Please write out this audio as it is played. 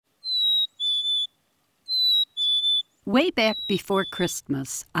Way back before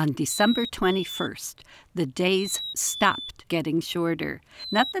Christmas, on December 21st, the days stopped getting shorter.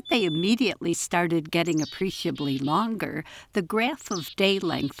 Not that they immediately started getting appreciably longer. The graph of day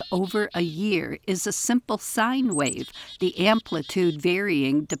length over a year is a simple sine wave, the amplitude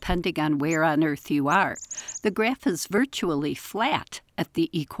varying depending on where on Earth you are. The graph is virtually flat at the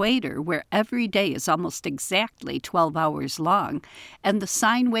equator, where every day is almost exactly 12 hours long, and the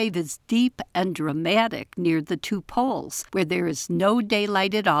sine wave is deep and dramatic near the two poles, where there is no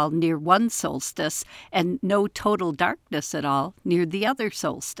daylight at all near one solstice and no total darkness at all near the other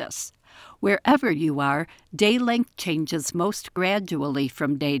solstice. Wherever you are, day length changes most gradually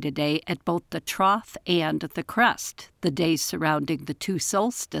from day to day at both the trough and the crest, the days surrounding the two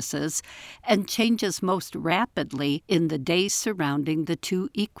solstices, and changes most rapidly in the days surrounding the two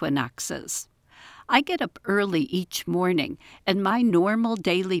equinoxes. I get up early each morning, and my normal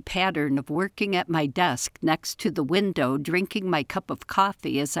daily pattern of working at my desk next to the window, drinking my cup of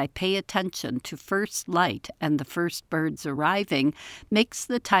coffee as I pay attention to first light and the first birds arriving, makes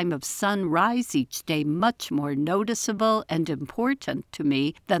the time of sunrise each day much more noticeable and important to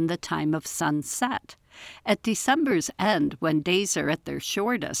me than the time of sunset. At December's end, when days are at their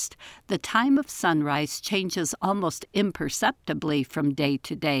shortest, the time of sunrise changes almost imperceptibly from day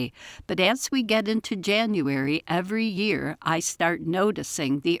to day. But as we get into January every year, I start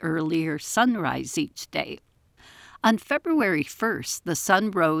noticing the earlier sunrise each day. On February 1st, the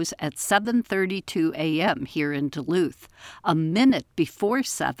sun rose at 7:32 a.m. here in Duluth, a minute before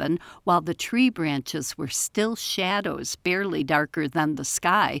 7, while the tree branches were still shadows, barely darker than the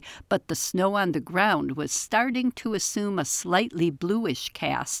sky, but the snow on the ground was starting to assume a slightly bluish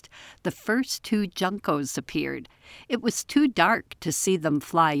cast. The first two juncos appeared. It was too dark to see them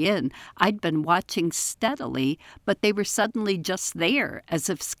fly in. I'd been watching steadily, but they were suddenly just there, as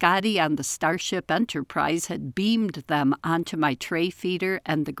if Scotty on the Starship Enterprise had beamed them onto my tray feeder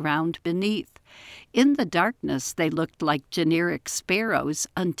and the ground beneath. In the darkness, they looked like generic sparrows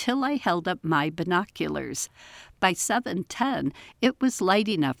until I held up my binoculars. By 7:10, it was light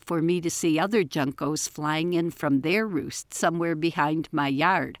enough for me to see other juncos flying in from their roost somewhere behind my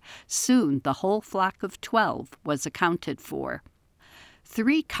yard. Soon, the whole flock of 12 was accounted for.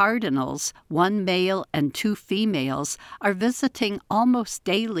 3 cardinals, 1 male and 2 females, are visiting almost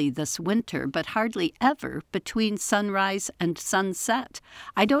daily this winter, but hardly ever between sunrise and sunset.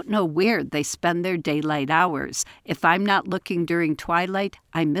 I don't know where they spend their daylight hours. If I'm not looking during twilight,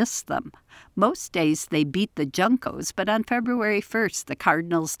 I miss them. Most days they beat the juncos, but on February 1st the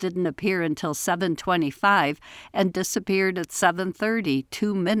cardinals didn't appear until 7:25 and disappeared at 7:30,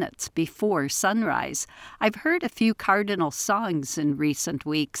 2 minutes before sunrise. I've heard a few cardinal songs in recent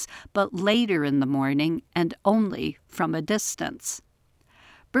weeks, but later in the morning and only from a distance.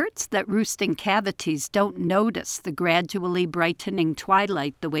 Birds that roost in cavities don't notice the gradually brightening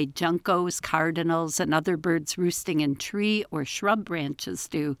twilight the way juncos, cardinals, and other birds roosting in tree or shrub branches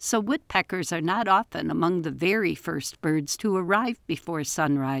do, so woodpeckers are not often among the very first birds to arrive before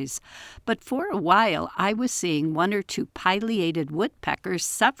sunrise. But for a while, I was seeing 1 or 2 pileated woodpeckers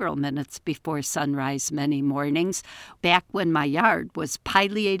several minutes before sunrise many mornings, back when my yard was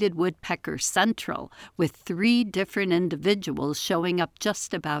Pileated Woodpecker Central, with 3 different individuals showing up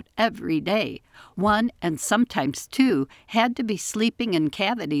just about every day. 1, and sometimes 2, had to be sleeping in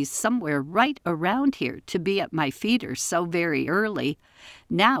cavities somewhere right around here to be at my feeder so very early.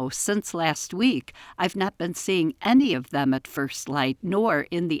 Now, since last week, I've not been seeing any of them at first light, nor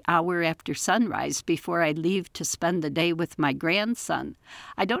in the hour after sunrise before I leave to spend the day with my grandson.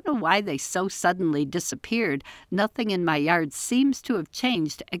 I don't know why they so suddenly disappeared. Nothing in my yard seems to have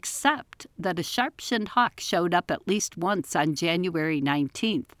changed, except that a sharp-shinned hawk showed up at least once on January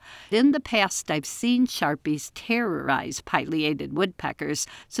 19th. In the past, I've seen sharpies terrorize pileated woodpeckers,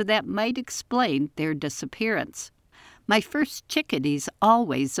 so that might explain their disappearance. My first chickadees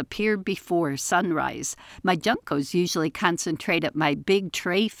always appear before sunrise. My juncos usually concentrate at my big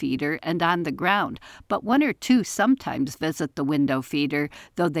tray feeder and on the ground, but 1 or 2 sometimes visit the window feeder,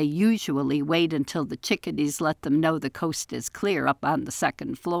 though they usually wait until the chickadees let them know the coast is clear up on the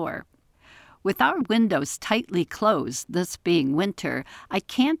second floor. With our windows tightly closed, this being winter, I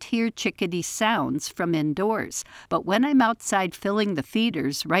can't hear chickadee sounds from indoors, but when I'm outside filling the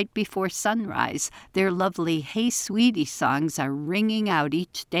feeders right before sunrise, their lovely "Hey Sweetie" songs are ringing out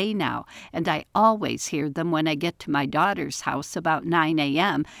each day now, and I always hear them when I get to my daughter's house about 9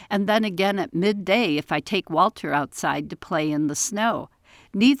 a.m., and then again at midday if I take Walter outside to play in the snow.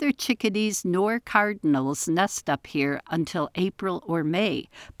 Neither chickadees nor cardinals nest up here until April or May,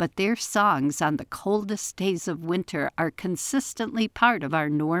 but their songs on the coldest days of winter are consistently part of our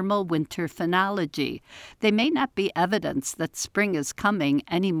normal winter phonology. They may not be evidence that spring is coming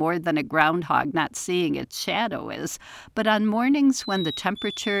any more than a groundhog not seeing its shadow is, but on mornings when the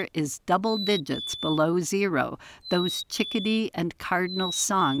temperature is double digits below zero, those chickadee and cardinal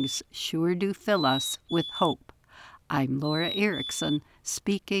songs sure do fill us with hope. I'm Laura Erickson,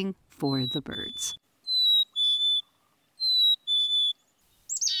 speaking for the birds.